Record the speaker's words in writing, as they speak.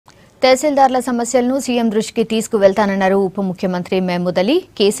తహసీల్దార్ల సమస్యలను సీఎం దృష్టికి తీసుకువెళ్తానన్నారు ఉప ముఖ్యమంత్రి మహమూద్ అలీ.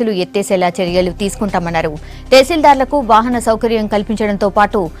 కేసులు ఎత్తేసేలా చర్యలు తీసుకుంటామన్నారు. తహసీల్దార్లకు వాహన సౌకర్యం కల్పించడంతో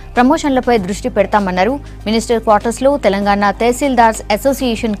పాటు ప్రమోషన్లపై దృష్టి పెడతామన్నారు. మినిస్టర్ క్వార్టర్స్ లో తెలంగాణ తహసీల్దార్స్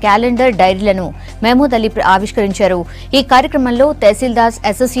అసోసియేషన్ క్యాలెండర్ డైరీలను మహమూద్ అలీ ఆవిష్కరించారు. ఈ కార్యక్రమంలో తహసీల్దార్స్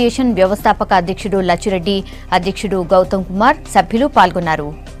అసోసియేషన్ వ్యవస్థాపక అధ్యక్షుడు లచ్చిరెడ్డి, అధ్యక్షుడు గౌతమ్ కుమార్, సభ్యులు పాల్గొన్నారు.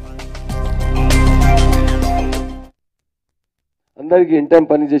 అందరికీ ఇన్ టైం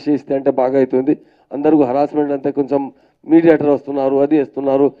పని చేసి ఇస్తే అంటే బాగా అవుతుంది. అందరికీ హరాస్మెంట్ అంతే, కొంచెం మీడియేటర్ వస్తున్నారు, అది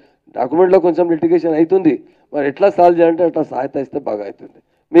ఇస్తున్నారు, డాక్యుమెంట్లో కొంచెం లిటిగేషన్ అవుతుంది. మరి ఎట్లా సాల్వ్ చేయాలంటే అట్లా సహాయత ఇస్తే బాగా అవుతుంది.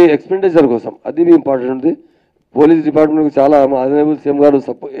 మీ ఎక్స్పెండిచర్ కోసం అది మీ ఇంపార్టెంట్ ఉంది. పోలీస్ డిపార్ట్మెంట్కి చాలా ఆనరబుల్ సీఎం గారు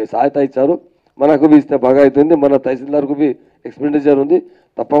సహాయత ఇచ్చారు. మనకు ఇస్తే బాగా అవుతుంది. మన తహసీల్దార్కు ఎక్స్పెండిచర్ ఉంది.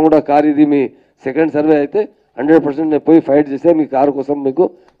 తప్పకుండా కార్ ఇది మీ సెకండ్ సర్వే అయితే 100% నేను పోయి ఫైట్ చేస్తే మీ కారు కోసం మీకు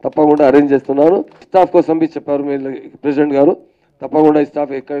తప్పకుండా అరేంజ్ చేస్తున్నాను. స్టాఫ్ కోసం చెప్పారు మీ ప్రెసిడెంట్ గారు. తప్పకుండా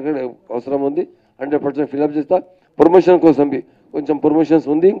స్టాఫ్ ఎక్కడెక్కడ అవసరం ఉంది 100% ఫిల్అప్ చేస్తా. ప్రమోషన్ కోసం కొంచెం ప్రమోషన్స్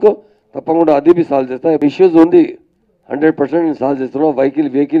ఉంది, ఇంకో తప్పకుండా అది సాల్వ్ చేస్తా. ఇష్యూస్ ఉంది 100% నేను సాల్వ్ చేస్తున్నాను.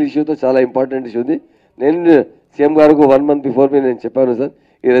 వెహికల్ ఇష్యూతో చాలా ఇంపార్టెంట్ ఇష్యూ ఉంది. నేను సీఎం గారికి 1 month బిఫోర్ నేను చెప్పాను సార్,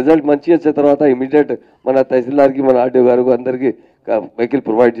 ఈ రిజల్ట్ మంచిగా వచ్చిన తర్వాత ఇమీడియట్ మన తహసీల్దార్కి, మన ఆర్డీఓ గారికి అందరికీ వెహికల్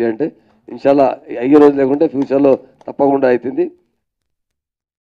ప్రొవైడ్ చేయండి. ఇన్షాల్లా అయ్యే రోజు లేకుంటే ఫ్యూచర్లో తప్పకుండా అవుతుంది.